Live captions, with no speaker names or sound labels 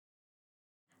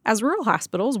As rural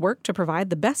hospitals work to provide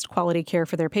the best quality care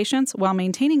for their patients while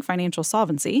maintaining financial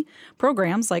solvency,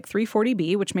 programs like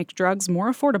 340B, which make drugs more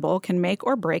affordable, can make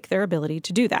or break their ability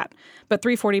to do that. But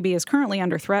 340B is currently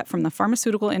under threat from the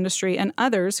pharmaceutical industry and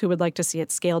others who would like to see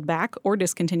it scaled back or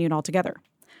discontinued altogether.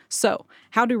 So,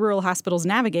 how do rural hospitals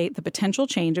navigate the potential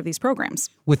change of these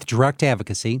programs? With direct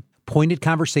advocacy, pointed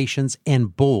conversations,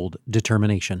 and bold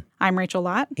determination. I'm Rachel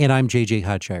Lott. And I'm J.J.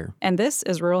 Hodshire. And this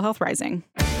is Rural Health Rising.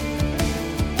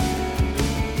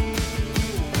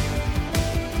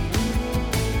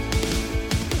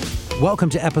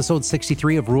 Welcome to episode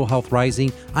 63 of Rural Health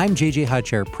Rising. I'm J.J.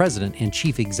 Hodshire, President and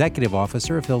Chief Executive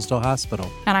Officer of Hillsdale Hospital.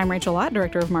 And I'm Rachel Lott,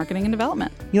 Director of Marketing and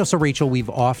Development. So Rachel, we've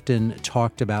often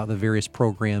talked about the various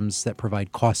programs that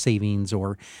provide cost savings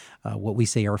or what we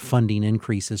say are funding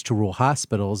increases to rural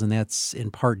hospitals, and that's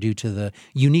in part due to the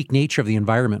unique nature of the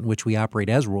environment in which we operate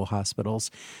as rural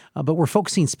hospitals. But we're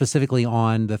focusing specifically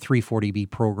on the 340B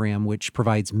program, which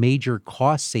provides major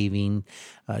cost saving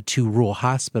to rural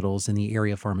hospitals in the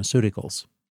area of pharmaceuticals.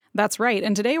 That's right.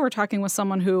 And today we're talking with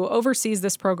someone who oversees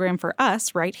this program for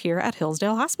us right here at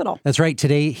Hillsdale Hospital. That's right.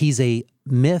 Today he's a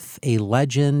myth, a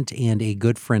legend, and a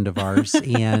good friend of ours.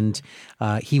 And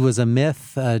he was a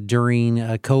myth during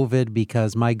COVID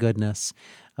because, my goodness,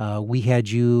 we had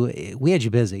you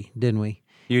busy, didn't we?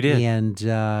 You did.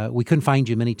 And we couldn't find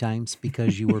you many times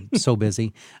because you were so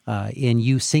busy. And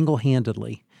you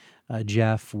single-handedly,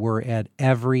 Jeff, were at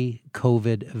every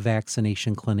COVID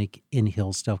vaccination clinic in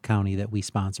Hillsdale County that we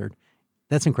sponsored.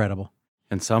 That's incredible.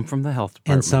 And some from the health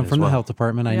department. And some from the health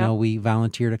department. I know we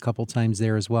volunteered a couple times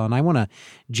there as well. And I want to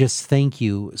just thank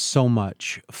you so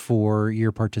much for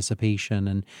your participation.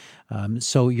 And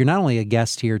so you're not only a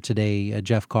guest here today,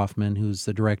 Jeff Kaufman, who's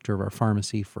the director of our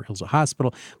pharmacy for Hillsdale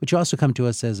Hospital, but you also come to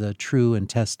us as a true and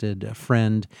tested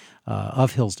friend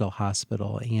of Hillsdale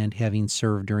Hospital, and having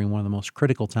served during one of the most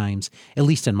critical times, at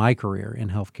least in my career in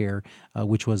healthcare,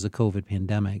 which was the COVID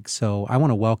pandemic. So I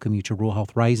want to welcome you to Rural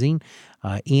Health Rising.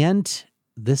 And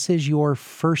this is your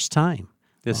first time.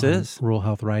 This is Rural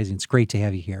Health Rising. It's great to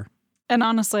have you here. And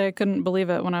honestly, I couldn't believe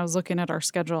it when I was looking at our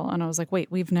schedule and I was like,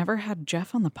 wait, we've never had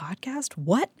Jeff on the podcast?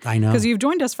 What? I know. Because you've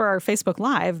joined us for our Facebook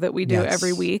Live that we do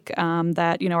every week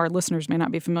that, our listeners may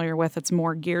not be familiar with. It's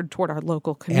more geared toward our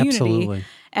local community. Absolutely.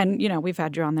 And, we've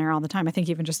had you on there all the time. I think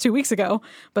even just 2 weeks ago.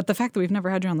 But the fact that we've never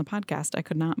had you on the podcast, I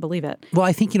could not believe it. Well,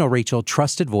 I think, Rachel,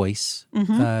 trusted voice.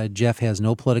 Mm-hmm. Jeff has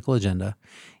no political agenda.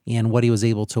 And what he was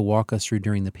able to walk us through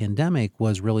during the pandemic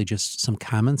was really just some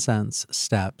common sense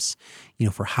steps,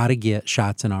 for how to get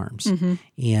shots in arms. Mm-hmm.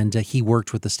 And he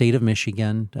worked with the state of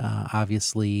Michigan,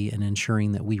 obviously, in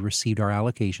ensuring that we received our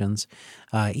allocations,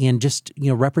 and just,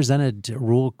 represented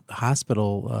rural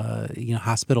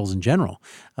hospitals in general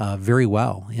very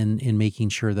well in making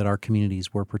sure that our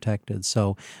communities were protected.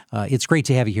 So it's great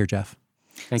to have you here, Jeff.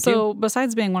 Thank you. So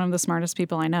besides being one of the smartest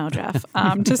people I know, Jeff,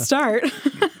 to start,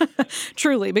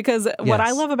 truly, because what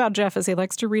I love about Jeff is he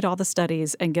likes to read all the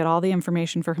studies and get all the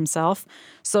information for himself.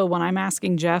 So when I'm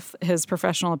asking Jeff his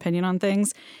professional opinion on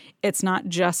things, it's not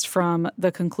just from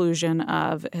the conclusion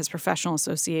of his professional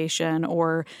association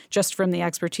or just from the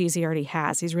expertise he already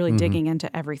has. He's really digging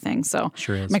into everything. So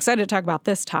sure is. I'm excited to talk about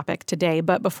this topic today.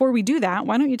 But before we do that,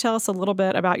 why don't you tell us a little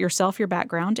bit about yourself, your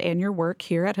background, and your work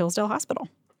here at Hillsdale Hospital?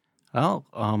 Well,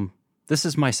 this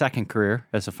is my second career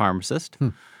as a pharmacist.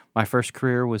 My first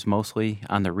career was mostly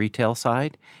on the retail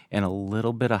side and a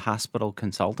little bit of hospital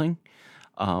consulting,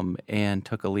 and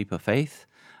took a leap of faith,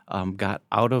 got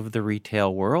out of the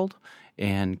retail world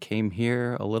and came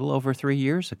here a little over 3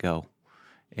 years ago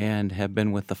and have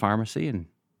been with the pharmacy and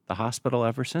the hospital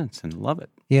ever since and love it.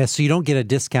 Yeah, so you don't get a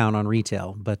discount on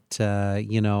retail, but,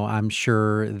 I'm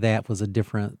sure that was a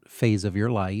different phase of your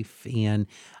life. And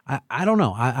I don't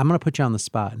know. I'm going to put you on the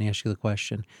spot and ask you the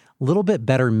question. A little bit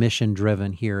better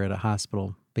mission-driven here at a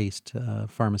hospital-based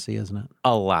pharmacy, isn't it?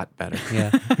 A lot better.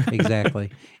 Yeah,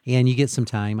 exactly. And you get some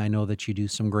time. I know that you do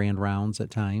some grand rounds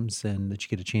at times and that you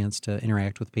get a chance to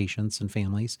interact with patients and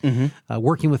families,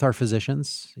 working with our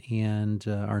physicians and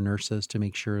our nurses to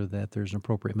make sure that there's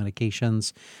appropriate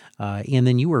medications. And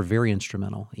then you were very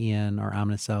instrumental in our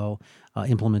Omnicell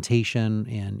implementation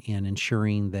and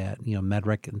ensuring that, med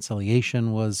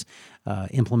reconciliation was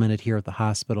implemented here at the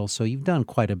hospital. So you've done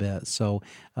quite a bit. So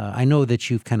I know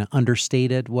that you've kind of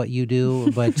understated what you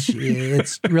do, but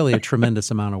it's really a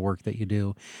tremendous amount of work that you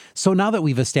do. So now that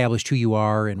we've established who you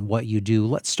are and what you do,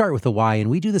 let's start with the why. And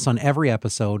we do this on every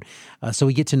episode, so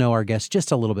we get to know our guests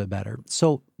just a little bit better.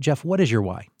 So, Jeff, what is your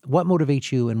why? What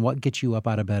motivates you and what gets you up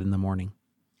out of bed in the morning?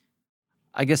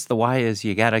 I guess the why is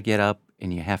you got to get up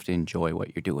and you have to enjoy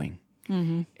what you're doing.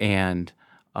 Mm-hmm. And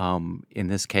in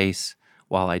this case,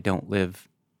 while I don't live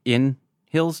in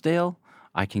Hillsdale,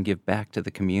 I can give back to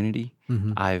the community.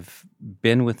 I've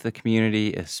been with the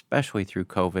community, especially through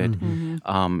COVID,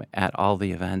 at all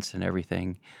the events and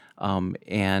everything.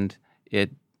 And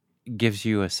it gives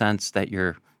you a sense that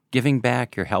you're giving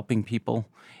back, you're helping people.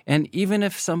 And even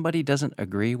if somebody doesn't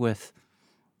agree with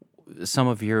some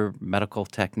of your medical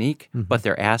technique, but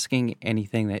they're asking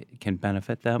anything that can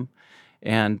benefit them,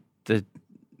 and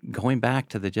going back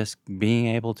to the just being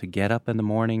able to get up in the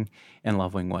morning and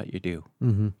loving what you do.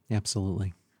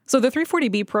 Absolutely. So the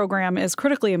 340B program is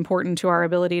critically important to our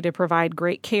ability to provide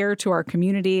great care to our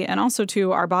community and also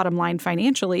to our bottom line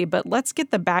financially. But let's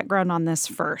get the background on this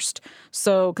first.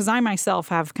 So, because I myself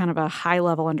have kind of a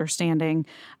high-level understanding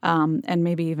and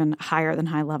maybe even higher than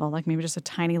high level, like maybe just a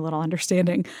tiny little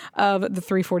understanding of the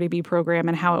 340B program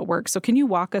and how it works. So can you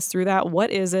walk us through that?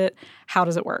 What is it? How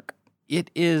does it work? It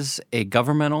is a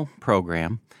governmental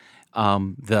program.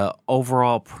 The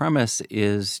overall premise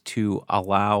is to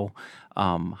allow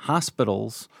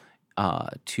hospitals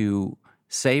to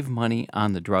save money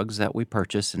on the drugs that we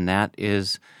purchase, and that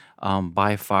is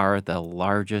by far the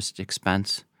largest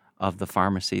expense of the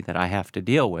pharmacy that I have to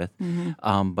deal with,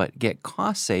 but get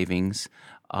cost savings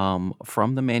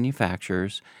from the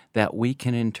manufacturers that we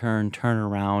can in turn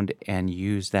around and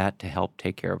use that to help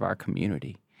take care of our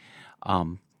community.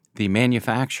 The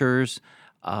manufacturers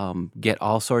get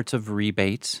all sorts of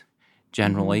rebates,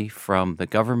 generally from the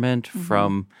government,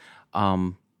 from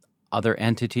other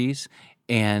entities,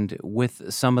 and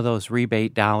with some of those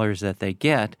rebate dollars that they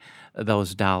get,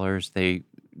 those dollars they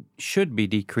should be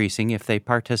decreasing if they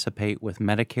participate with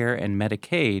Medicare and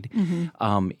Medicaid.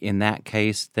 In that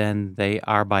case, then they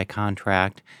are by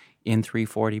contract in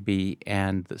 340B,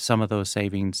 and some of those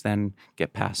savings then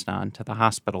get passed on to the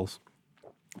hospitals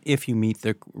if you meet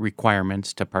the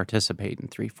requirements to participate in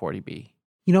 340B.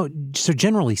 So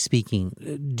generally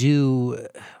speaking, do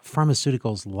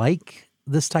pharmaceuticals like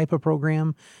this type of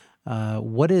program? Has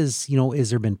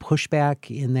there been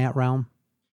pushback in that realm?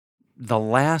 The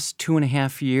last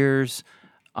 2.5 years,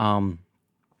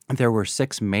 there were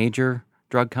 6 major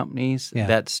drug companies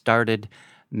that started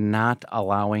not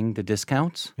allowing the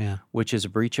discounts, which is a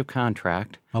breach of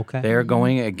contract. Okay. They're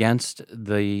going against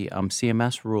the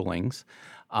CMS rulings,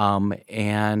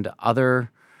 and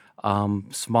other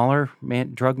smaller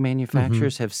drug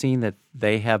manufacturers have seen that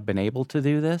they have been able to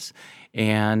do this.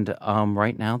 And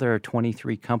right now there are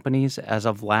 23 companies as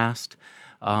of last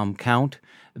count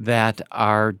that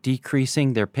are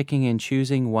decreasing. They're picking and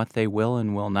choosing what they will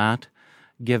and will not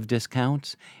give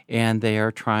discounts. And they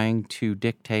are trying to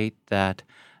dictate that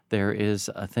there is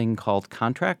a thing called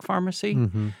contract pharmacy.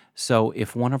 So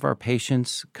if one of our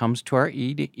patients comes to our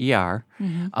ER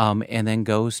and then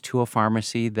goes to a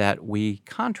pharmacy that we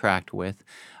contract with,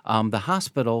 the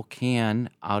hospital can,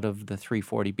 out of the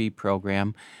 340B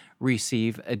program,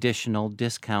 receive additional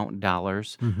discount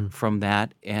dollars from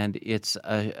that, and it's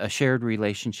a shared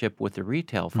relationship with the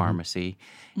retail pharmacy.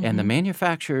 And the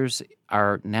manufacturers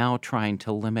are now trying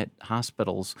to limit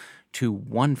hospitals to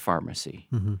one pharmacy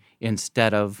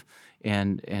instead of,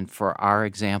 and for our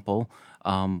example,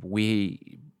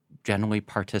 we generally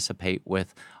participate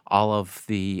with all of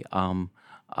the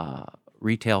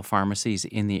retail pharmacies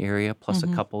in the area, plus a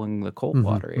couple in the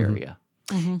Coldwater area.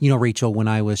 Rachel, when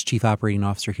I was chief operating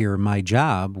officer here, my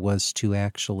job was to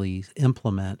actually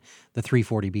implement the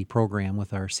 340B program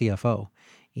with our CFO.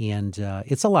 And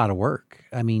it's a lot of work.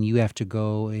 I mean, you have to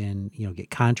go and, get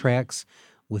contracts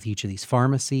with each of these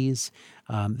pharmacies.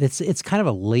 It's kind of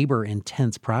a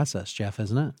labor-intense process, Jeff,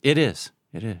 isn't it? It is.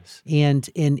 It is.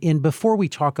 And before we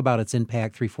talk about its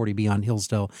impact, 340B on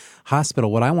Hillsdale Hospital,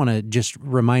 what I want to just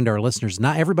remind our listeners,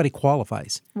 not everybody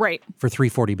qualifies for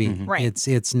 340B. Right.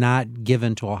 It's not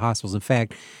given to all hospitals. In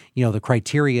fact, the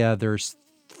criteria, there's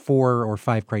 4 or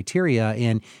 5 criteria,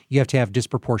 and you have to have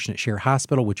disproportionate share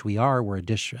hospital, which we are. We're a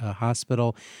DSH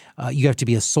hospital. You have to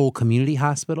be a sole community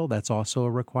hospital. That's also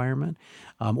a requirement.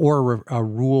 Or a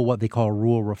rural, what they call a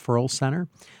rural referral center.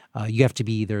 You have to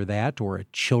be either that or a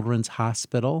children's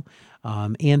hospital.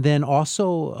 And then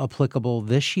also applicable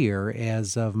this year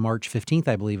as of March 15th,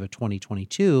 I believe, of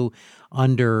 2022,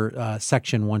 under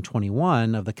Section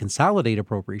 121 of the Consolidated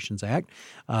Appropriations Act,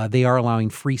 they are allowing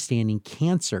freestanding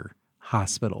cancer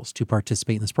hospitals to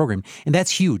participate in this program. And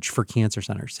that's huge for cancer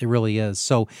centers. It really is.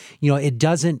 So, it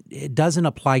doesn't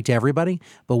apply to everybody,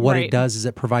 but what it does is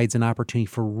it provides an opportunity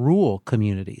for rural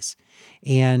communities.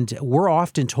 And we're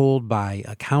often told by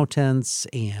accountants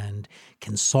and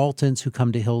consultants who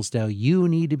come to Hillsdale, you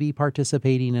need to be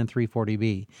participating in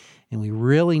 340B. And we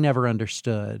really never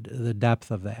understood the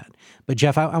depth of that. But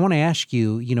Jeff, I want to ask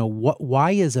you,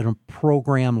 why is a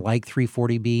program like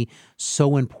 340B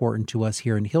so important to us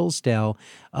here in Hillsdale?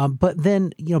 But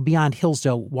then, beyond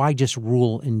Hillsdale, why just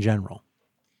rural in general?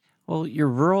 Well, your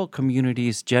rural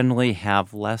communities generally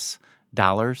have less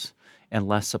dollars and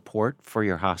less support for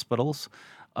your hospitals.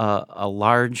 A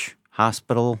large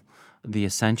hospital, the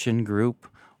Ascension Group,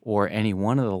 or any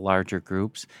one of the larger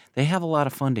groups, they have a lot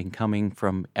of funding coming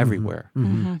from everywhere.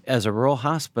 As a rural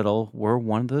hospital, we're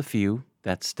one of the few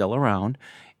that's still around,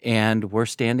 and we're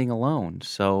standing alone.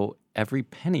 So every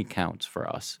penny counts for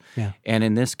us. Yeah. And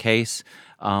in this case,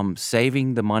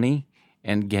 saving the money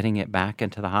and getting it back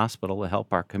into the hospital to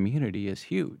help our community is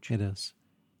huge. It is.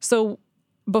 So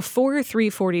before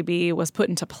 340B was put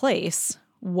into place,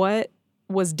 what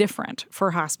was different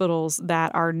for hospitals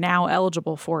that are now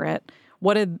eligible for it?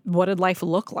 What did life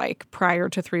look like prior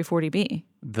to 340B?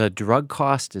 The drug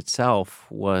cost itself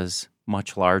was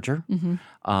much larger.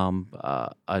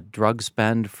 A drug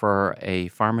spend for a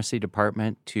pharmacy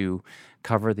department to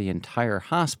cover the entire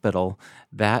hospital,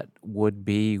 that would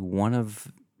be one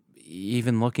of,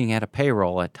 even looking at a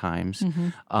payroll at times,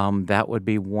 that would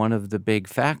be one of the big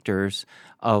factors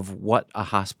of what a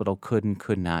hospital could and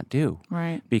could not do.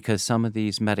 Right. Because some of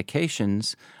these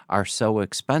medications are so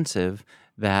expensive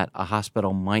that a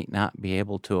hospital might not be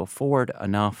able to afford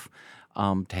enough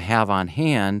to have on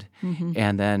hand.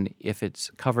 And then if it's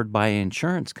covered by an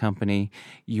insurance company,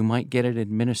 you might get an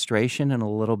administration in a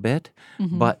little bit,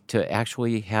 but to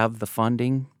actually have the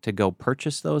funding to go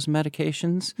purchase those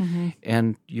medications,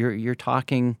 and you're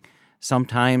talking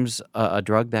sometimes a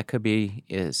drug that could be,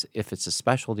 if it's a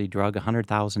specialty drug,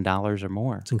 $100,000 or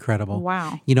more. It's incredible.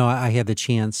 Wow. I had the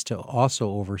chance to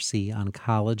also oversee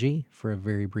oncology for a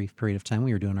very brief period of time.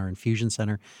 We were doing our infusion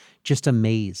center. Just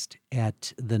amazed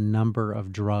at the number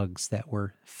of drugs that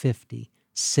were $50,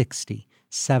 $60,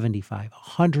 $75,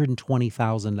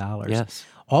 $120,000. Yes.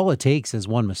 All it takes is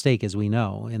one mistake, as we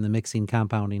know, in the mixing,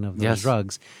 compounding of those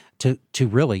drugs to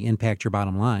really impact your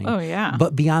bottom line. Oh, yeah.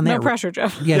 But beyond that... No pressure,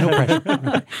 Jeff. Yeah, no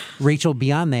pressure. Rachel,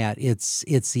 beyond that, it's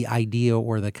the idea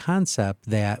or the concept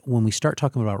that when we start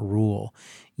talking about rural,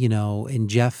 and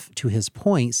Jeff, to his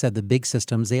point, said the big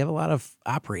systems, they have a lot of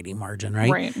operating margin,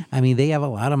 right? Right. I mean, they have a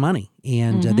lot of money,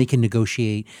 and they can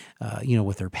negotiate,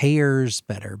 with their payers,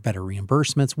 better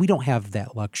reimbursements. We don't have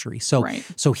that luxury. So,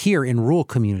 so here in rural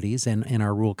communities and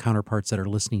our rural counterparts that are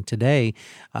listening today,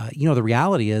 the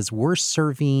reality is we're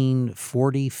serving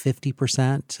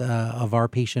 40-50% of our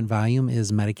patient volume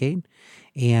is Medicaid.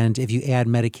 And if you add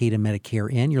Medicaid and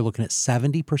Medicare in, you're looking at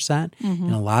 70%.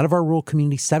 In a lot of our rural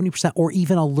communities, 70% or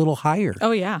even a little higher.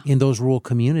 Oh, yeah. In those rural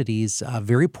communities,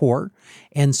 very poor.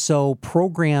 And so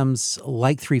programs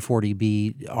like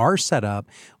 340B are set up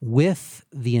with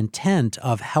the intent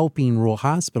of helping rural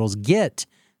hospitals get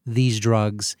these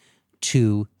drugs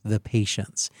to the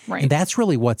patients. Right. And that's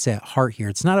really what's at heart here.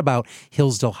 It's not about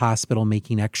Hillsdale Hospital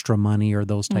making extra money or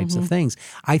those types of things.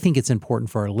 I think it's important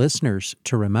for our listeners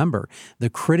to remember the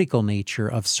critical nature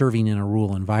of serving in a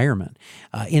rural environment.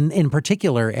 In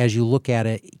particular, as you look at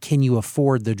it, can you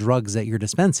afford the drugs that you're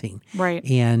dispensing? Right.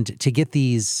 And to get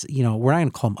these, we're not going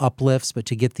to call them uplifts, but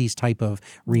to get these type of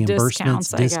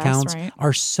reimbursements, discounts right?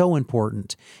 are so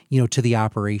important, to the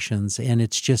operations. And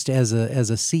it's just as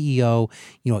a CEO,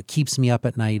 it keeps me up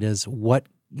at night is what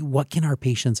can our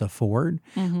patients afford?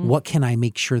 What can I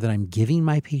make sure that I'm giving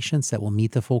my patients that will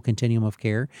meet the full continuum of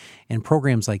care? And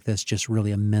programs like this just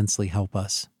really immensely help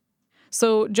us.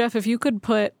 So, Jeff, if you could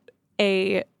put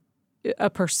a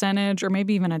percentage or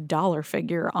maybe even a dollar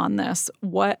figure on this,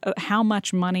 how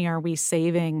much money are we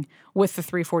saving with the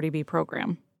 340B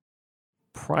program?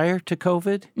 Prior to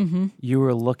COVID, you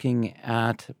were looking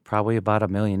at probably about $1.5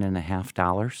 million.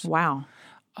 Wow.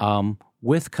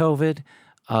 With COVID,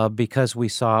 because we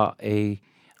saw a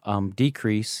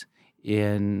decrease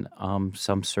in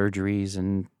some surgeries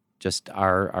and just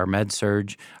our med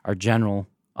surge, our general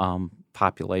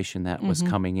population that was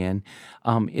coming in,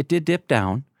 it did dip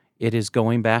down. It is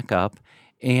going back up,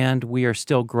 and we are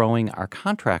still growing our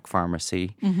contract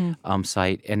pharmacy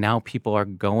site, and now people are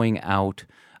going out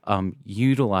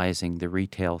utilizing the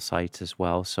retail sites as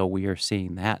well, so we are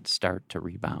seeing that start to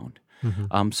rebound.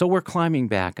 So we're climbing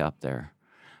back up there.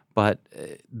 But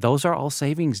those are all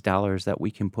savings dollars that we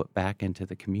can put back into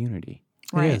the community.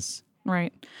 Right. It is.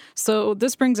 Right. So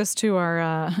this brings us to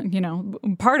our,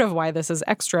 part of why this is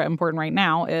extra important right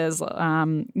now is,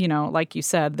 like you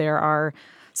said, there are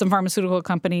some pharmaceutical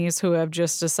companies who have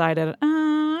just decided,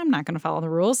 I'm not going to follow the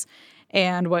rules.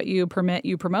 And what you permit,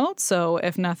 you promote. So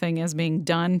if nothing is being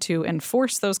done to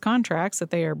enforce those contracts that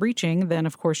they are breaching, then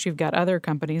of course you've got other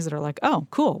companies that are like, oh,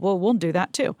 cool, well, we'll do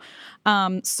that too.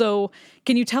 So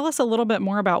can you tell us a little bit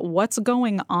more about what's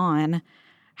going on?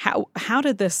 How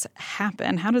did this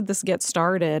happen? How did this get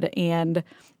started? And,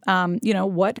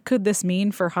 what could this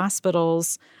mean for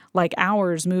hospitals like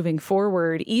ours moving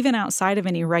forward, even outside of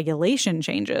any regulation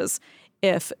changes,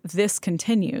 if this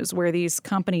continues, where these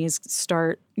companies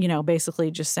start, basically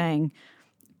just saying,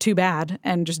 too bad,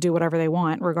 and just do whatever they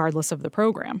want, regardless of the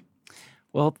program?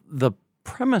 Well, the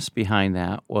premise behind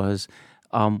that was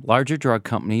larger drug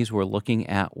companies were looking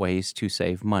at ways to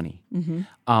save money.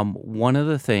 One of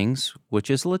the things, which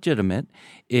is legitimate,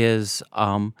 is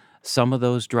some of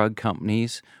those drug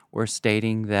companies were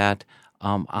stating that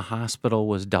a hospital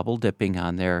was double dipping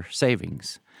on their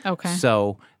savings. Okay.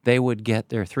 So they would get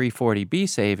their 340B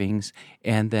savings,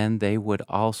 and then they would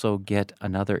also get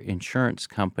another insurance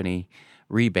company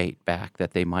rebate back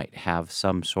that they might have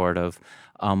some sort of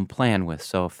plan with.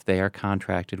 So if they are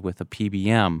contracted with a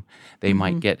PBM, they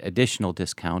might get additional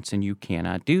discounts, and you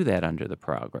cannot do that under the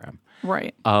program.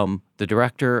 Right. The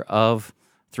director of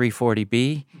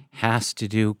 340B has to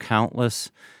do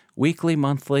countless weekly,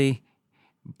 monthly,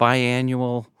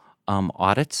 biannual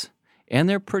audits, and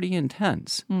they're pretty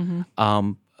intense.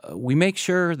 We make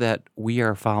sure that we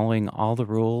are following all the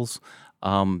rules,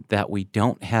 that we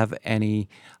don't have any,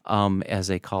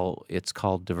 it's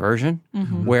called diversion,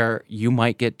 where you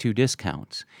might get 2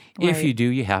 discounts. If Right. you do,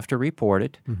 you have to report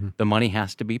it. The money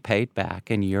has to be paid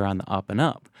back, and you're on the up and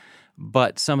up.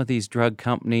 But some of these drug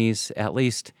companies, at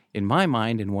least in my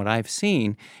mind and what I've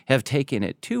seen, have taken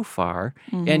it too far.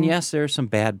 And yes, there are some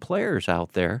bad players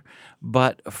out there,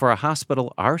 but for a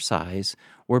hospital our size,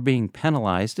 we're being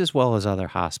penalized, as well as other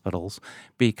hospitals,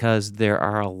 because there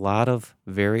are a lot of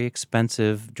very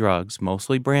expensive drugs,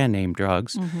 mostly brand name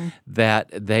drugs, that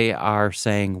they are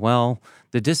saying, well,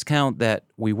 the discount that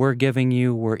we were giving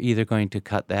you, we're either going to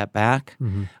cut that back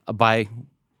by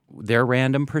their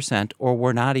random percent, or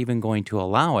we're not even going to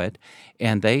allow it.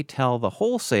 And they tell the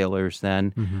wholesalers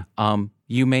then,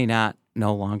 you may not,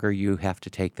 no longer you have to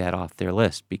take that off their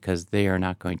list, because they are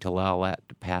not going to allow that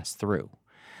to pass through.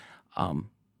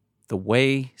 The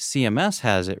way CMS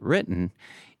has it written,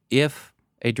 if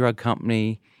a drug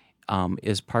company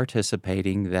is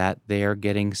participating, that they are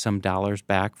getting some dollars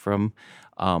back from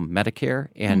Medicare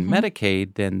and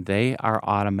Medicaid, then they are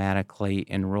automatically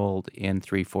enrolled in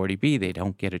 340B. They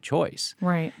don't get a choice.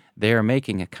 Right. They are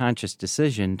making a conscious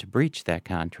decision to breach that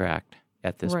contract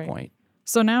at this Right. point.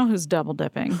 So now who's double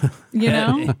dipping?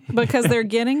 Because they're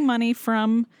getting money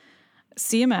from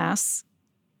CMS,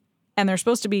 and they're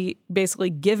supposed to be basically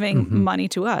giving money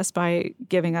to us by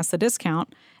giving us the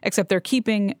discount, except they're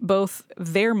keeping both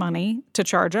their money to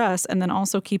charge us and then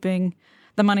also keeping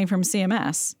the money from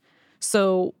CMS.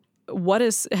 So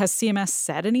has CMS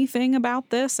said anything about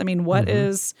this? I mean,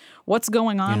 what's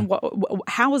going on? Yeah.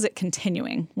 How is it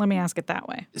continuing? Let me ask it that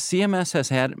way. CMS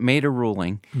has made a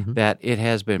ruling that it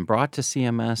has been brought to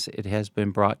CMS, it has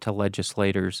been brought to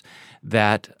legislators,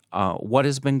 that what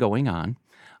has been going on,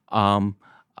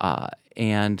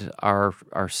 and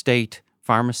our state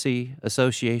pharmacy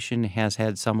association has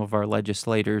had some of our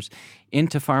legislators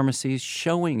into pharmacies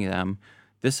showing them,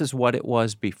 this is what it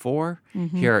was before.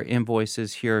 Here are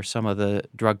invoices. Here are some of the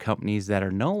drug companies that are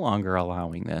no longer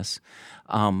allowing this.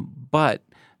 But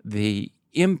the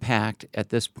impact at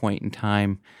this point in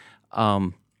time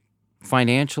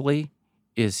financially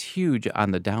is huge on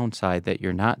the downside, that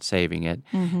you're not saving it.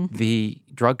 The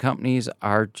drug companies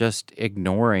are just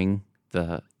ignoring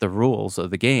the rules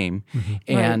of the game.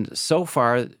 And so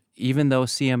far, even though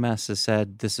CMS has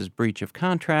said this is breach of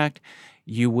contract,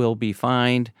 you will be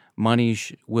fined, money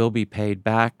will be paid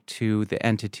back to the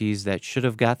entities that should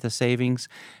have got the savings,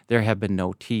 there have been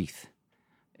no teeth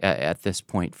at this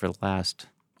point for the last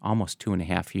almost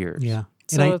 2.5 years. Yeah.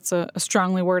 So it's a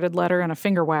strongly worded letter and a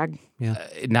finger wag. Yeah.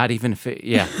 Not even,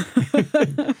 yeah.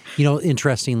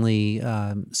 Interestingly,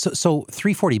 so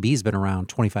 340B has been around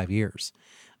 25 years.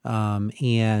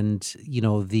 And,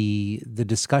 the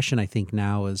discussion, I think,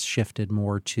 now has shifted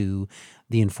more to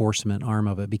the enforcement arm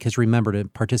of it, because remember, to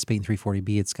participate in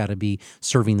 340B, it's got to be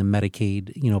serving the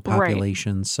Medicaid,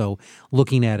 population. Right. So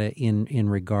looking at it in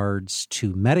regards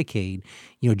to Medicaid,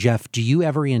 Jeff, do you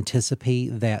ever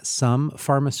anticipate that some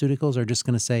pharmaceuticals are just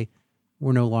going to say,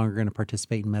 we're no longer going to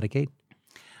participate in Medicaid?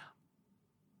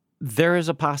 There is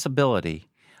a possibility,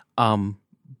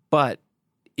 but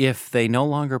if they no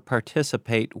longer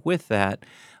participate with that,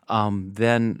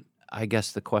 then I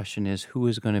guess the question is, who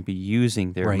is going to be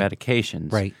using their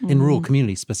medications? Right. In rural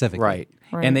communities specifically. Right.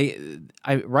 And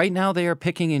right now they are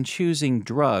picking and choosing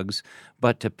drugs,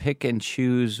 but to pick and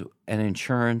choose an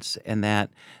insurance and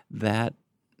that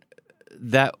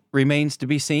remains to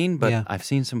be seen, but I've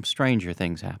seen some stranger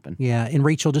things happen. Yeah. And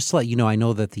Rachel, just to let you know, I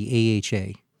know that the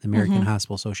AHA, the American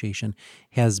Hospital Association,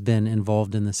 has been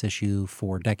involved in this issue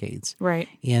for decades. Right.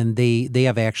 And they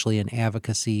have actually an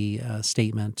advocacy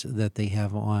statement that they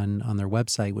have on their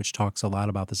website, which talks a lot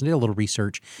about this. And did a little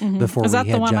research before Is we that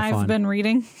had the one Jeff I've on. been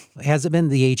reading? Has it been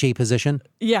the AHA position?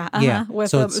 Yeah. Yeah.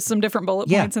 With So some different bullet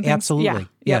Yeah, points and things. absolutely.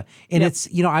 Yeah. And it's,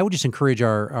 I would just encourage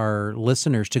our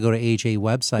listeners to go to AHA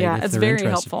website Yeah, if it's they're very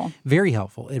interested. helpful. Very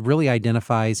helpful. It really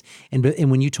identifies.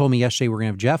 And when you told me yesterday we're going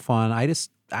to have Jeff on,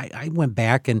 I went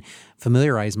back and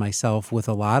familiarized myself with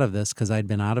a lot of this because I'd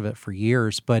been out of it for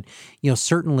years. But,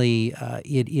 certainly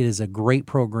it is a great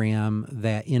program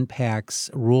that impacts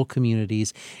rural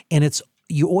communities. And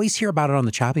you always hear about it on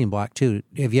the chopping block, too.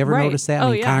 Have you ever noticed that?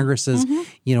 I mean, Congress is,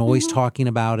 always talking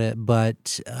about it.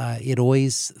 But it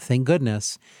always, thank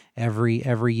goodness, every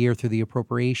year through the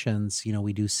appropriations,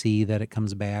 we do see that it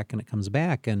comes back and it comes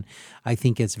back. And I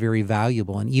think it's very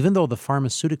valuable. And even though the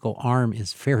pharmaceutical arm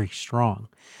is very strong,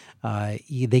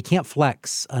 they can't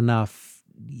flex enough,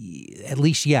 at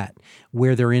least yet,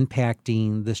 where they're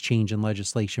impacting this change in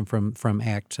legislation from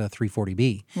Act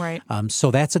 340B. Right.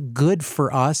 So that's a good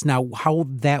for us. Now, how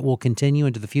that will continue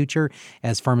into the future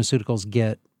as pharmaceuticals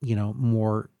get,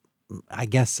 more, I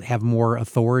guess, have more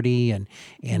authority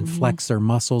and flex their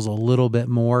muscles a little bit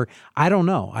more. I don't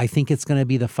know. I think it's going to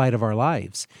be the fight of our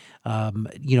lives.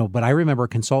 But I remember a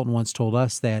consultant once told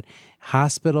us that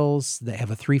hospitals that have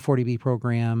a 340B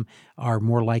program are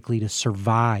more likely to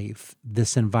survive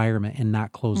this environment and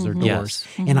not close their doors.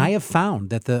 Yes. And I have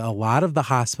found that a lot of the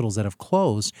hospitals that have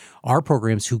closed are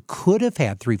programs who could have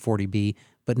had 340B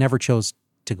but never chose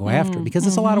to go after it because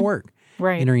it's a lot of work.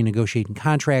 Right. Entering negotiating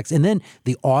contracts. And then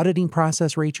the auditing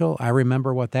process, Rachel, I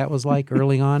remember what that was like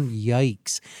early on.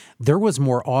 Yikes. There was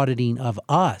more auditing of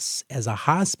us as a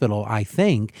hospital, I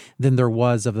think, than there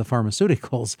was of the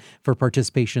pharmaceuticals for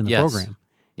participation in the program.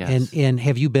 Yes. And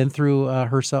have you been through a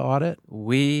HRSA audit?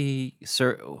 We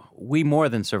more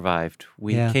than survived.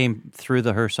 We came through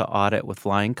the HRSA audit with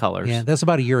flying colors. Yeah, that's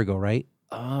about a year ago, right?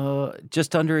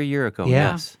 Just under a year ago,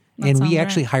 Yeah. yes. And we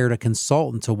actually hired a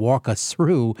consultant to walk us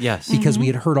through because we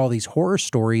had heard all these horror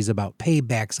stories about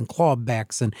paybacks and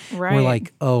clawbacks. And we're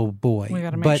like, oh, boy. We got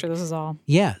to make sure this is all.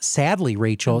 Yeah, sadly,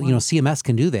 Rachel, CMS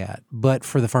can do that. But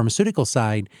for the pharmaceutical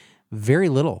side, very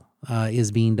little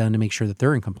is being done to make sure that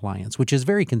they're in compliance, which is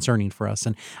very concerning for us.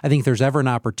 And I think if there's ever an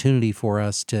opportunity for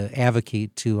us to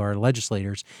advocate to our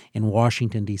legislators in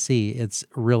Washington, D.C., it's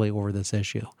really over this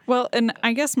issue. Well, and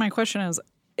I guess my question is,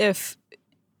 if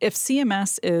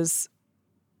CMS is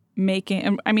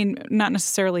making, I mean, not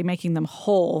necessarily making them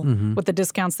whole with the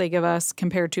discounts they give us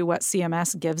compared to what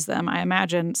CMS gives them, I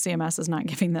imagine CMS is not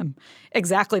giving them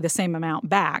exactly the same amount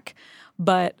back.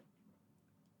 But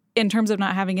in terms of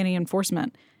not having any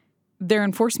enforcement, their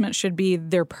enforcement should be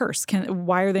their purse.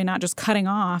 Why are they not just cutting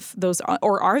off those,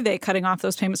 or are they cutting off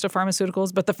those payments to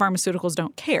pharmaceuticals, but the pharmaceuticals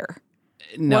don't care?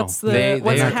 No, what's They're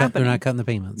happening? not cutting the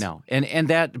payments. No, and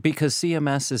that because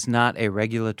CMS is not a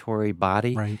regulatory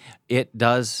body, Right. It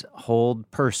does hold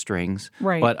purse strings.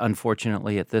 Right. But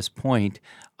unfortunately, at this point,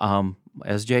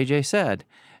 as JJ said,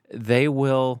 they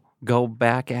will go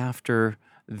back after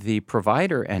the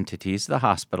provider entities, the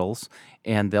hospitals,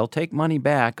 and they'll take money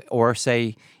back or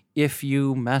say, if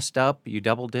you messed up, you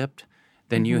double dipped,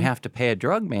 then you have to pay a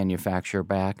drug manufacturer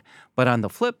back. But on the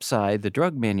flip side, the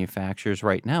drug manufacturers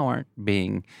right now aren't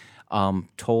being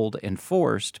told and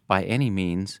forced by any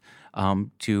means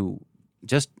to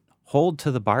just hold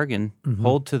to the bargain,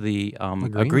 hold to the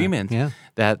agreement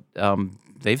that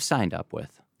they've signed up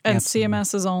with. And Absolutely.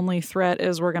 CMS's only threat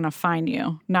is we're going to fine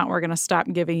you, not we're going to stop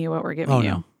giving you what we're giving you.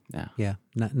 No. Yeah. Yeah,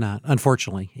 not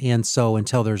unfortunately. And so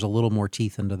until there's a little more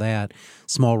teeth into that,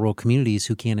 small rural communities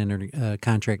who can't enter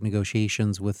contract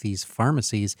negotiations with these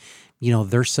pharmacies,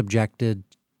 they're subjected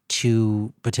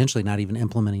to potentially not even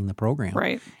implementing the program.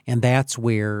 Right. And that's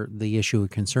where the issue of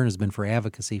concern has been for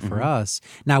advocacy for us.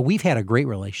 Now, we've had a great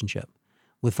relationship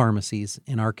with pharmacies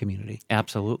in our community.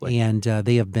 Absolutely. And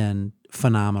they have been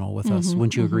phenomenal with us.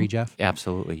 Wouldn't you agree, Jeff?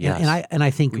 Absolutely, yes. And I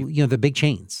think the big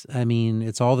chains. I mean,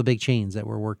 it's all the big chains that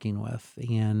we're working with,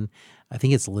 and I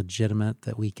think it's legitimate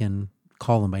that we can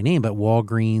call them by name. But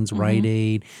Walgreens, Rite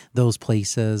Aid, those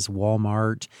places,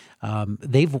 Walmart,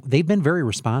 they've been very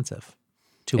responsive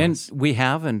to us. And we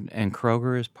have, and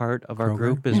Kroger is part of our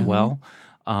group as well.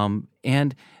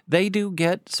 And they do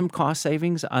get some cost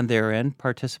savings on their end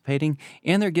participating,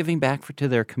 and they're giving back to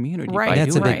their community. Right. By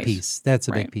That's a doing big this. piece. That's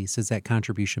a Right. big piece, is that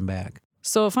contribution back.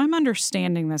 So if I'm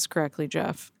understanding this correctly,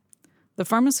 Jeff, the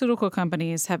pharmaceutical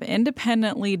companies have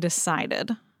independently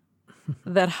decided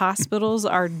that hospitals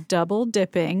are double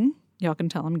dipping. Y'all can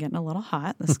tell I'm getting a little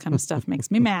hot. This kind of stuff makes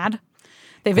me mad.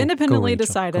 They've independently Rachel.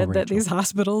 decided Go, that Rachel. these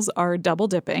hospitals are double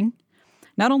dipping.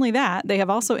 Not only that, they have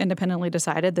also independently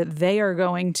decided that they are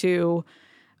going to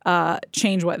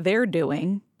change what they're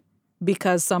doing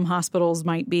because some hospitals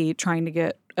might be trying to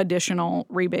get additional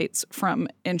rebates from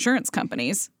insurance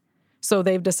companies. So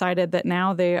they've decided that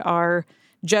now they are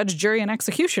judge, jury, and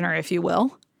executioner, if you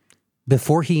will.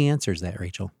 Before he answers that,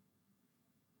 Rachel,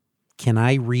 can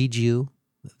I read you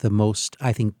the most,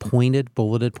 I think, pointed,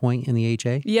 bulleted point in the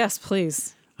HA? Yes,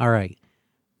 please. All right.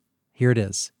 Here it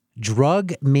is.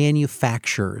 Drug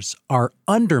manufacturers are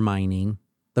undermining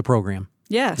the program.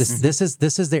 Yes. This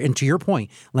is there. And to your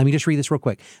point, let me just read this real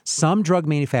quick. Some drug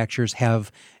manufacturers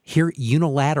have here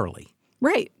unilaterally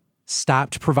Right.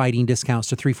 stopped providing discounts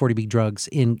to 340B drugs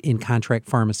in contract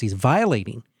pharmacies,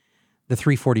 violating the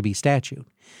 340B statute.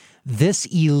 This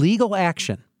illegal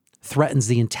action threatens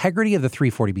the integrity of the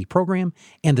 340B program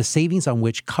and the savings on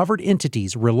which covered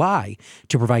entities rely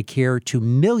to provide care to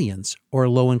millions or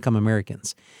low-income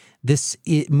Americans. This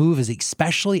move is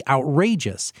especially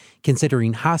outrageous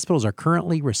considering hospitals are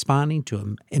currently responding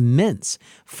to immense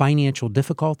financial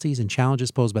difficulties and challenges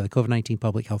posed by the COVID-19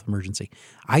 public health emergency.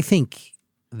 I think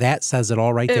that says it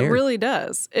all right there. It really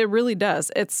does. It really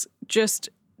does. It's just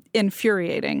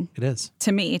infuriating It is.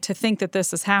 to me to think that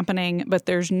this is happening, but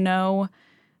there's no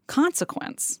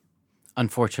consequence.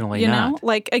 Unfortunately, You not. know,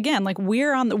 like again, like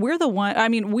we're the one. I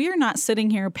mean, we're not sitting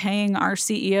here paying our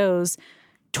CEOs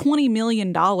 $20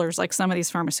 million like some of these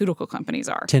pharmaceutical companies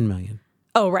are. 10 million.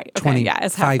 Oh, right. Okay. Yeah.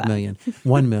 It's half 5 that. million,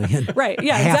 1 million. Right.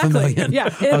 Yeah. half Exactly. a million. Yeah.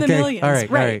 In the Okay, millions. all right,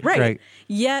 Right. all right.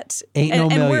 Yet, Ain't no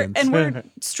millions. we're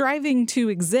striving to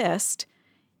exist.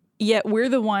 Yet we're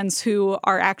the ones who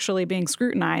are actually being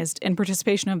scrutinized in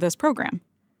participation of this program.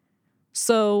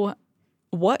 So,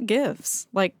 what gives?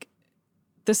 Like,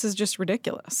 this is just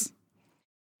ridiculous.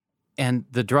 And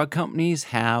the drug companies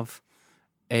have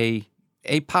a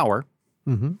power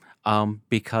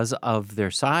because of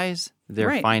their size, their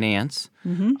Right. finance.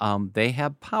 They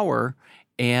have power,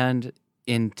 and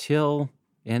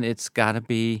it's got to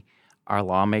be our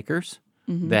lawmakers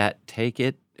that take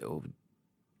it,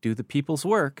 do the people's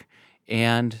work.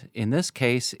 And in this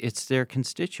case, it's their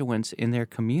constituents in their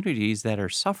communities that are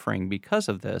suffering because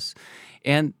of this.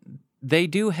 And they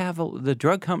do have the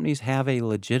drug companies have a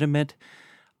legitimate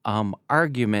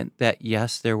argument that,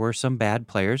 yes, there were some bad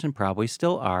players and probably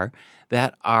still are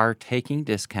that are taking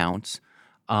discounts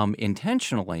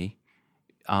intentionally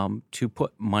to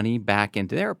put money back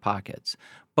into their pockets.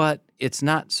 But it's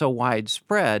not so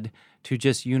widespread to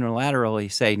just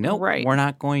unilaterally say, no, Right. we're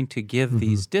not going to give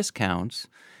these discounts.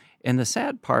 And the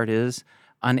sad part is,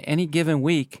 on any given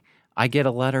week, I get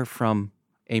a letter from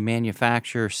a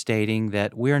manufacturer stating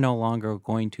that we're no longer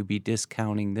going to be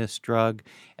discounting this drug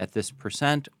at this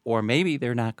percent, or maybe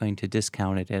they're not going to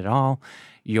discount it at all.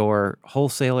 Your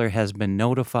wholesaler has been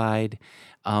notified,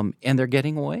 and they're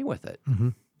getting away with it.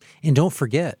 And don't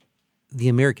forget, the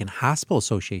American Hospital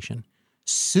Association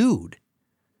sued.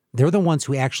 They're the ones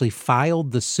who actually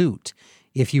filed the suit,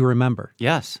 if you remember.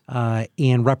 Yes.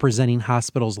 And representing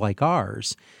hospitals like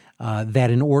ours,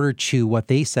 that in order to, what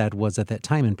they said was at that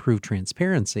time, improve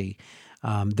transparency,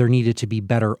 there needed to be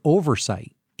better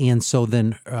oversight. And so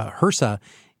then HRSA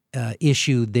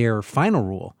issued their final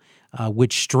rule,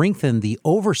 which strengthened the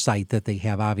oversight that they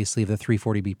have, obviously, of the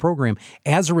 340B program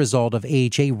as a result of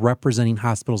AHA representing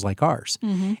hospitals like ours.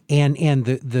 And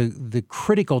the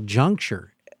critical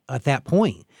juncture at that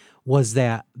point was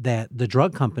that the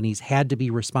drug companies had to be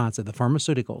responsive, the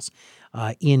pharmaceuticals,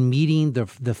 in meeting the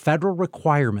federal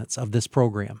requirements of this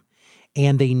program.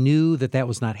 And they knew that that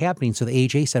was not happening. So the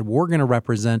AHA said, we're going to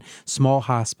represent small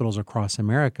hospitals across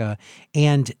America.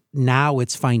 And now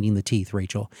it's finding the teeth,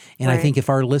 Rachel. And I Right. think if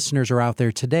our listeners are out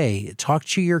there today, talk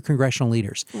to your congressional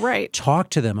leaders. Right. Talk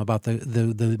to them about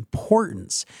the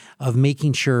importance of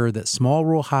making sure that small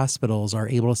rural hospitals are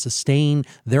able to sustain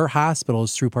their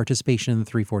hospitals through participation in the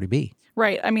 340B.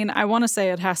 Right. I mean, I want to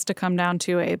say it has to come down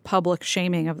to a public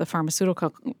shaming of the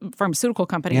pharmaceutical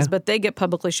companies, Yeah. but they get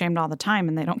publicly shamed all the time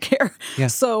and they don't care. Yeah.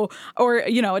 So, or,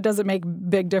 it doesn't make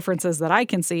big differences that I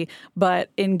can see, but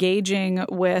engaging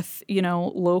with,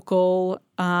 local,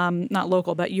 not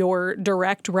local, but your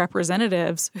direct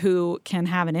representatives who can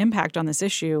have an impact on this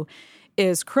issue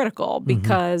is critical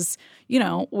because,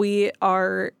 we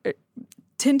are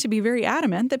tend to be very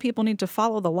adamant that people need to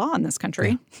follow the law in this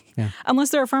country,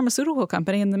 unless they're a pharmaceutical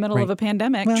company in the middle of a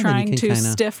pandemic trying to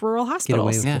stiff rural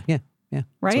hospitals. Get away with it. Yeah.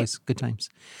 Right? It's good times.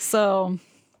 So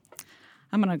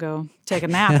I'm going to go take a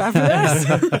nap after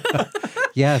this.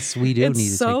 Yes, we do need to take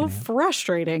a nap. It's so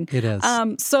frustrating. It is.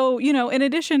 So, in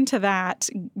addition to that,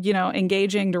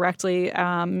 engaging directly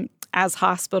as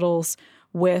hospitals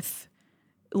with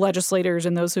legislators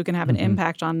and those who can have an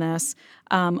impact on this,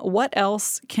 what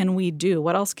else can we do?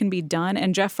 What else can be done?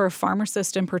 And Jeff, for a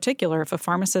pharmacist in particular, if a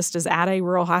pharmacist is at a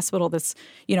rural hospital that's,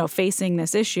 facing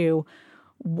this issue,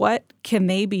 what can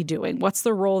they be doing? What's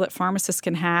the role that pharmacists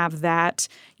can have that,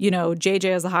 JJ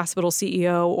as the hospital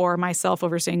CEO or myself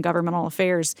overseeing governmental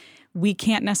affairs, we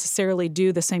can't necessarily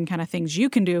do the same kind of things you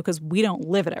can do because we don't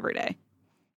live it every day?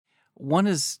 One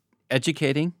is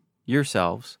educating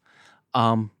yourselves.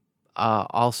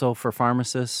 Also for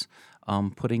pharmacists,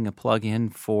 putting a plug in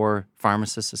for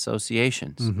pharmacist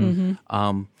associations.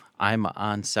 I'm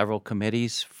on several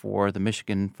committees for the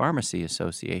Michigan Pharmacy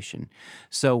Association.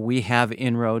 So we have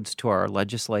inroads to our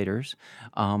legislators,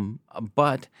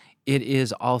 but it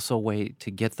is also a way to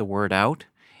get the word out.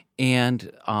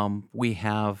 And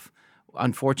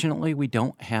unfortunately, we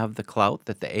don't have the clout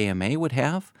that the AMA would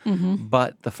have,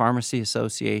 but the pharmacy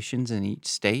associations in each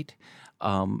state,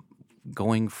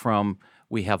 going from,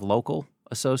 we have local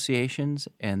associations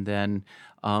and then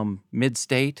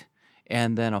mid-state,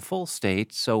 and then a full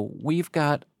state. So we've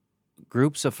got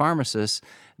groups of pharmacists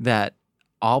that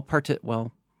all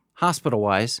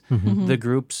hospital-wise, the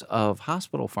groups of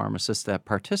hospital pharmacists that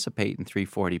participate in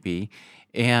 340B.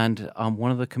 And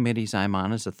one of the committees I'm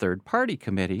on is a third-party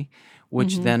committee,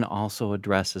 which then also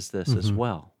addresses this as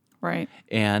well. Right.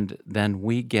 And then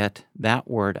we get that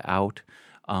word out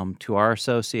to our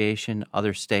association,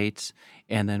 other states,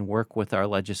 and then work with our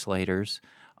legislators.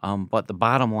 But the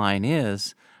bottom line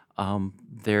is,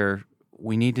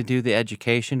 we need to do the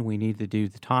education, we need to do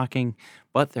the talking,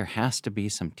 but there has to be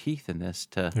some teeth in this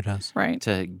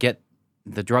to get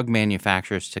the drug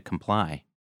manufacturers to comply.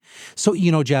 So,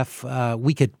 Jeff,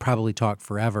 we could probably talk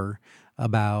forever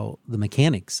about the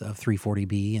mechanics of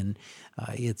 340B and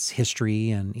its history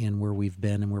and where we've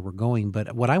been and where we're going.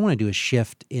 But what I want to do is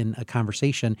shift in a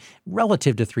conversation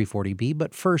relative to 340B.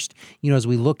 But first, as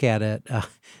we look at it,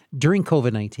 during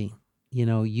COVID-19,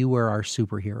 you were our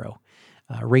superhero.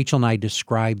 Rachel and I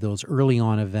described those early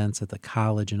on events at the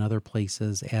college and other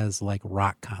places as like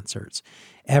rock concerts.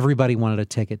 Everybody wanted a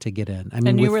ticket to get in.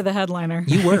 And you were the headliner.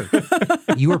 You were.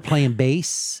 You were playing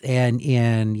bass and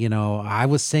I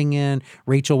was singing.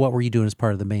 Rachel, what were you doing as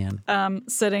part of the band?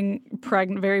 Sitting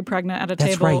very pregnant at a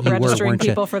That's table, right, registering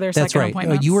people for their second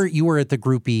appointments. You were at the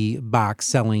groupie box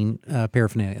selling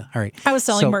paraphernalia. All right. I was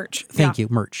selling merch. Thank you,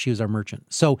 merch. She was our merchant.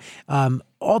 So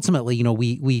ultimately,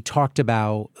 we talked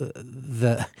about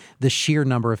the sheer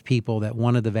number of people that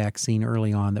wanted the vaccine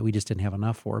early on that we just didn't have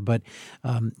enough for. But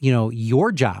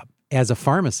your job as a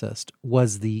pharmacist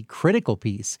was the critical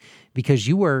piece because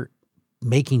you were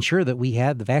making sure that we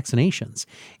had the vaccinations.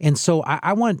 And so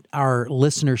I want our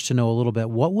listeners to know a little bit,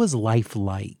 what was life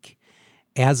like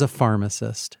as a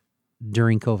pharmacist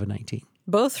during COVID-19?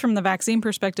 Both from the vaccine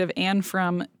perspective and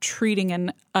from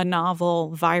treating a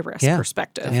novel virus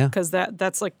perspective, because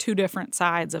that's like two different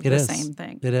sides of the same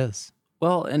thing. It is.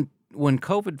 Well, and when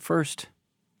COVID first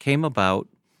came about,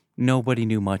 nobody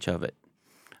knew much of it.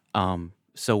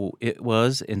 So it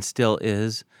was and still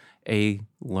is a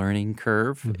learning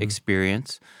curve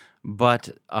experience, but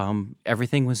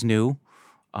everything was new.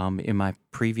 In my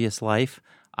previous life,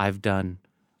 I've done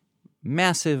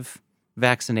massive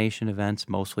vaccination events,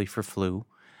 mostly for flu.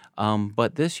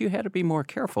 But this, you had to be more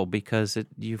careful because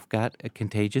you've got a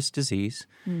contagious disease.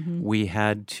 We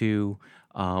had to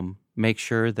make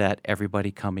sure that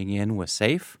everybody coming in was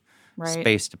safe,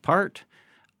 spaced apart.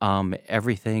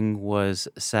 Everything was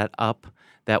set up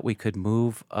that we could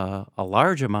move a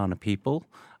large amount of people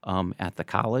at the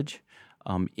college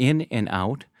in and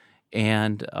out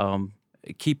and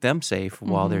keep them safe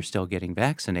while they're still getting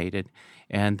vaccinated,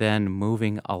 and then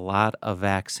moving a lot of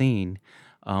vaccine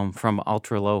from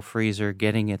ultra-low freezer,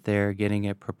 getting it there, getting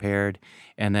it prepared,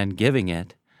 and then giving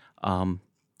it. And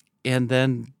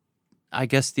then I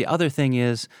guess the other thing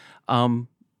is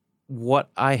what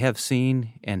I have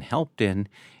seen and helped in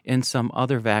some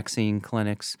other vaccine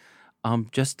clinics,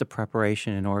 just the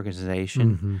preparation and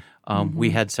organization.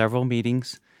 We had several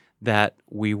meetings that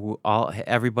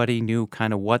everybody knew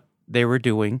kind of what they were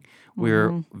doing. We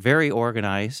were very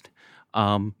organized.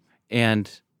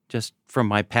 And just from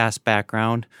my past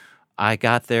background, I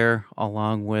got there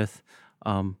along with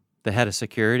the head of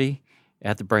security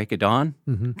at the break of dawn,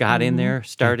 got in there,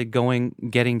 started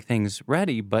getting things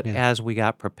ready. But as we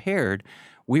got prepared,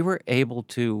 we were able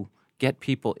to get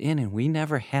people in, and we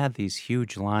never had these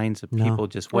huge lines of people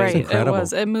just waiting. Right, it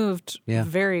was. It moved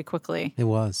very quickly. It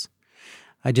was.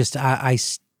 I just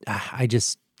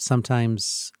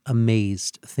sometimes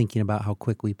amazed thinking about how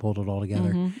quick we pulled it all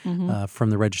together,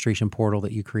 from the registration portal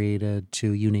that you created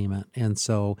to you name it. And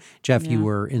so, Jeff, you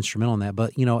were instrumental in that.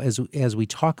 But, as we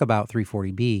talk about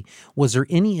 340B, was there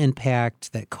any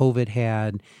impact that COVID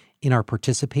had in our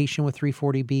participation with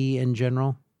 340B in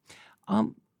general?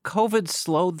 COVID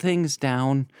slowed things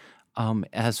down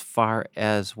as far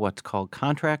as what's called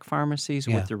contract pharmacies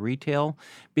with the retail,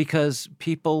 because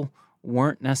people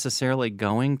weren't necessarily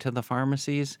going to the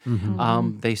pharmacies.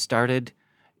 They started,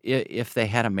 if they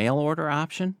had a mail order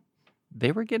option,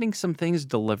 they were getting some things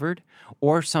delivered,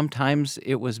 or sometimes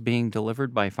it was being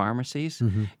delivered by pharmacies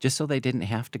just so they didn't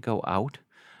have to go out.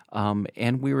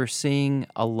 And we were seeing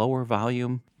a lower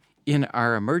volume in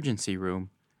our emergency room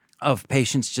of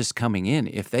patients just coming in.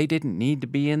 If they didn't need to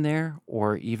be in there,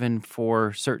 or even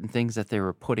for certain things that they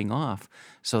were putting off.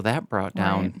 So that brought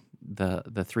down the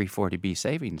 340B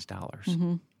savings dollars.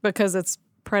 Because it's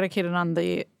predicated on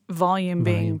the volume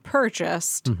being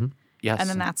purchased. Yes. And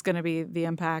then that's going to be the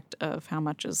impact of how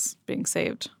much is being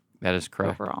saved. That is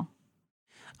correct. Overall.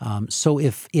 So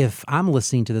if I'm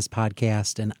listening to this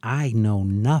podcast and I know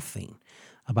nothing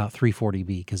about 340B,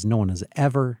 because no one has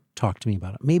ever talked to me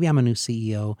about it, maybe I'm a new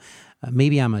CEO,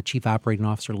 maybe I'm a chief operating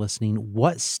officer listening,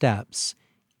 what steps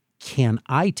can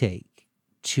I take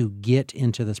to get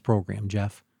into this program,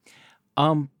 Jeff?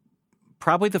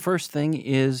 Probably the first thing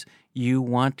is you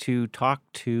want to talk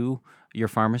to your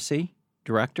pharmacy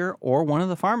director or one of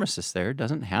the pharmacists there. It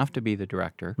doesn't have to be the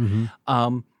director.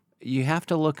 You have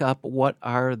to look up what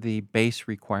are the base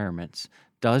requirements.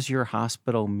 Does your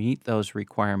hospital meet those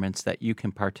requirements that you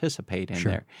can participate in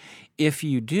there? If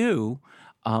you do,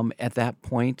 at that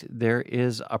point, there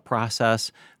is a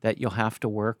process that you'll have to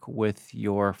work with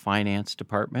your finance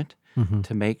department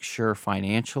to make sure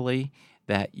financially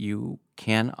that you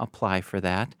can apply for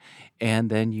that. And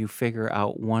then you figure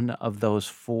out one of those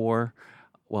 4,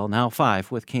 well, now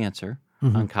 5 with cancer,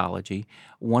 oncology,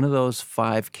 one of those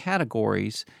 5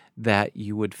 categories that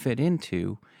you would fit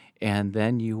into, and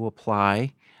then you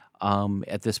apply.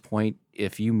 At this point,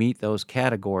 if you meet those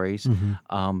categories,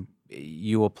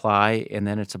 you apply, and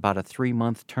then it's about a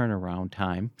 3-month turnaround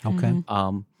time. Okay.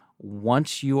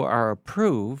 Once you are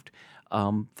approved,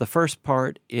 the first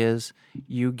part is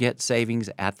you get savings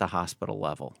at the hospital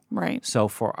level. Right. So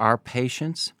for our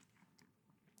patients,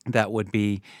 that would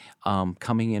be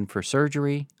coming in for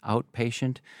surgery,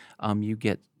 outpatient, you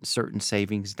get certain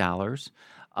savings dollars.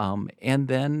 And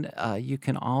then you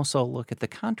can also look at the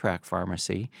contract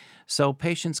pharmacy. So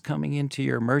patients coming into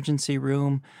your emergency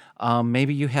room,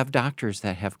 maybe you have doctors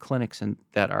that have clinics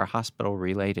that are hospital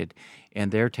related,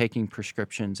 and they're taking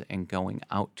prescriptions and going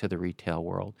out to the retail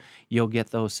world. You'll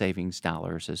get those savings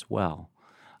dollars as well.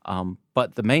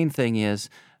 But the main thing is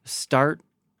start,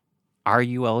 are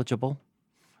you eligible?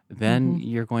 Then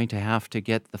you're going to have to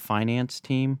get the finance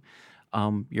team,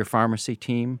 your pharmacy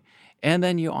team, and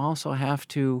then you also have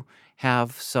to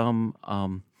have some,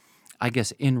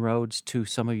 inroads to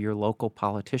some of your local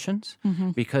politicians,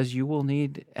 because you will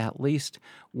need at least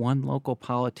one local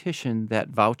politician that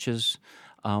vouches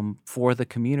for the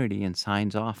community and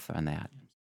signs off on that.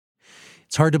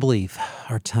 It's hard to believe.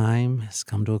 Our time has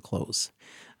come to a close.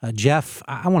 Jeff,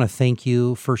 I want to thank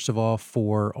you, first of all,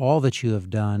 for all that you have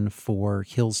done for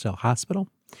Hillsdale Hospital,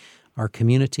 our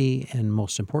community, and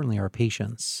most importantly, our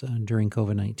patients during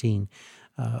COVID-19,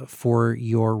 for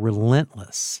your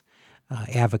relentless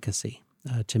advocacy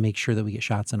to make sure that we get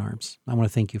shots in arms. I want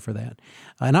to thank you for that.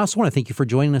 And I also want to thank you for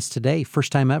joining us today,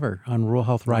 first time ever on Rural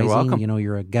Health Rising. You're welcome. You know,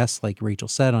 you're a guest, like Rachel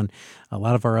said, on a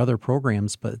lot of our other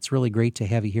programs, but it's really great to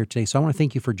have you here today. So I want to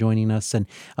thank you for joining us, and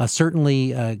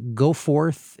certainly go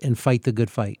forth and fight the good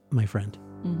fight, my friend.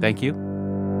 Thank you.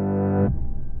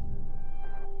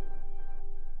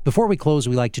 Before we close,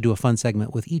 we like to do a fun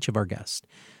segment with each of our guests.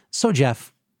 So,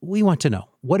 Jeff, we want to know,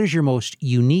 what is your most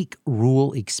unique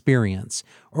rural experience,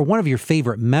 or one of your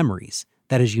favorite memories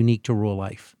that is unique to rural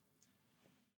life?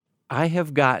 I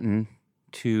have gotten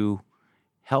to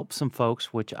help some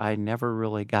folks, which I never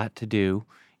really got to do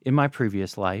in my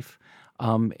previous life.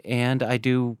 And I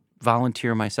do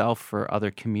volunteer myself for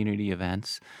other community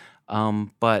events.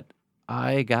 But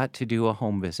I got to do a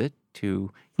home visit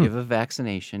to give a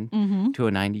vaccination to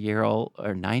a 90-year-old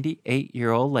or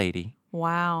 98-year-old lady.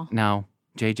 Wow. Now,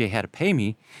 JJ had to pay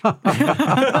me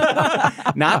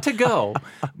not to go,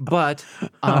 but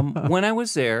when I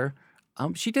was there,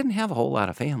 she didn't have a whole lot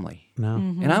of family. No.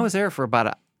 And I was there for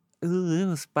about it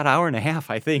was about an hour and a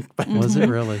half, I think. But Was it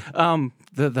really?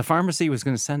 the pharmacy was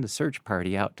going to send a search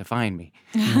party out to find me.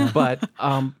 But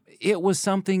it was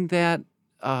something that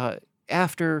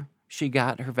after she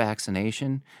got her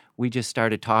vaccination, we just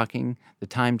started talking. The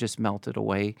time just melted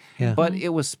away. Yeah. But it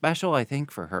was special, I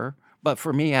think, for her. But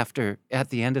for me, at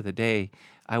the end of the day,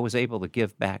 I was able to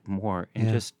give back more and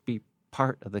just be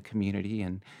part of the community.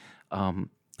 And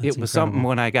it was something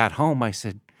when I got home, I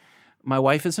said, my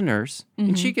wife is a nurse,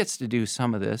 and she gets to do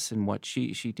some of this and what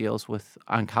she deals with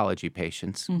oncology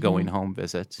patients, going home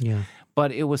visits. Yeah.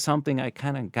 But it was something I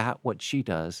kind of got what she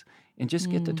does and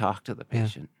just get to talk to the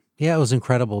patient. Yeah, it was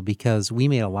incredible because we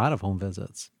made a lot of home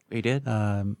visits. We did.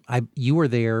 You were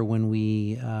there when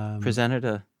we Presented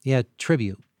a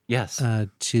tribute yes.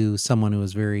 to someone who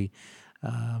was very,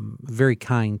 very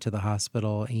kind to the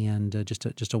hospital and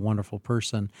just a wonderful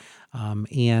person.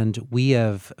 And we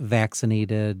have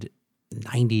vaccinated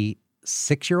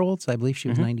 96-year-olds. I believe she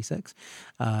was 96.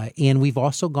 And we've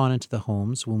also gone into the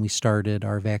homes. When we started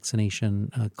our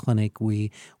vaccination clinic, we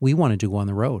wanted to go on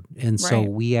the road. And so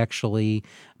we actually,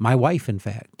 my wife, in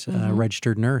fact,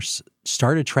 registered nurse,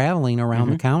 started traveling around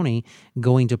the county,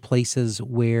 going to places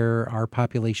where our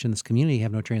population, this community,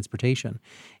 have no transportation,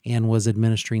 and was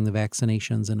administering the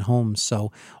vaccinations in homes.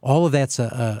 So all of that's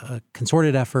a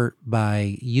concerted effort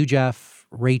by you, Jeff,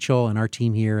 Rachel, and our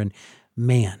team here. And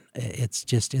man,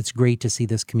 it's great to see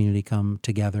this community come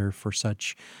together for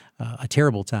such a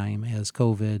terrible time as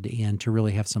COVID and to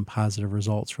really have some positive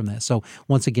results from that. So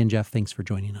once again, Jeff, thanks for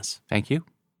joining us. Thank you.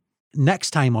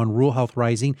 Next time on Rural Health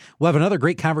Rising, we'll have another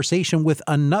great conversation with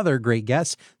another great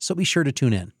guest, so be sure to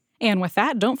tune in. And with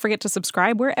that, don't forget to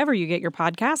subscribe wherever you get your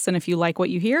podcasts. And if you like what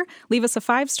you hear, leave us a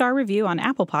 5-star review on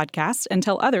Apple Podcasts and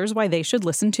tell others why they should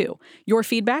listen too. Your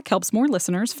feedback helps more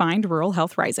listeners find Rural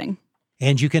Health Rising.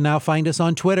 And you can now find us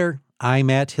on Twitter. I'm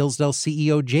at Hillsdale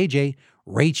CEO JJ.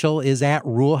 Rachel is at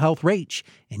Rural Health Rach.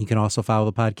 And you can also follow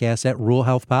the podcast at Rural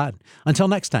Health Pod. Until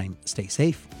next time, stay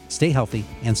safe, stay healthy,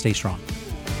 and stay strong.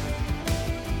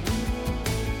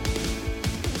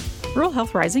 Rural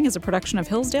Health Rising is a production of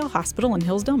Hillsdale Hospital in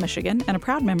Hillsdale, Michigan, and a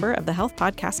proud member of the Health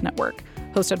Podcast Network.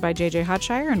 Hosted by JJ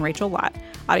Hodshire and Rachel Lott.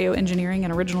 Audio engineering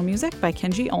and original music by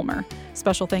Kenji Ulmer.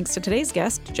 Special thanks to today's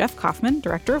guest, Jeff Kaufman,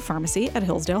 Director of Pharmacy at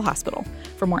Hillsdale Hospital.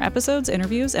 For more episodes,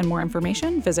 interviews, and more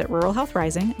information, visit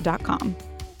ruralhealthrising.com.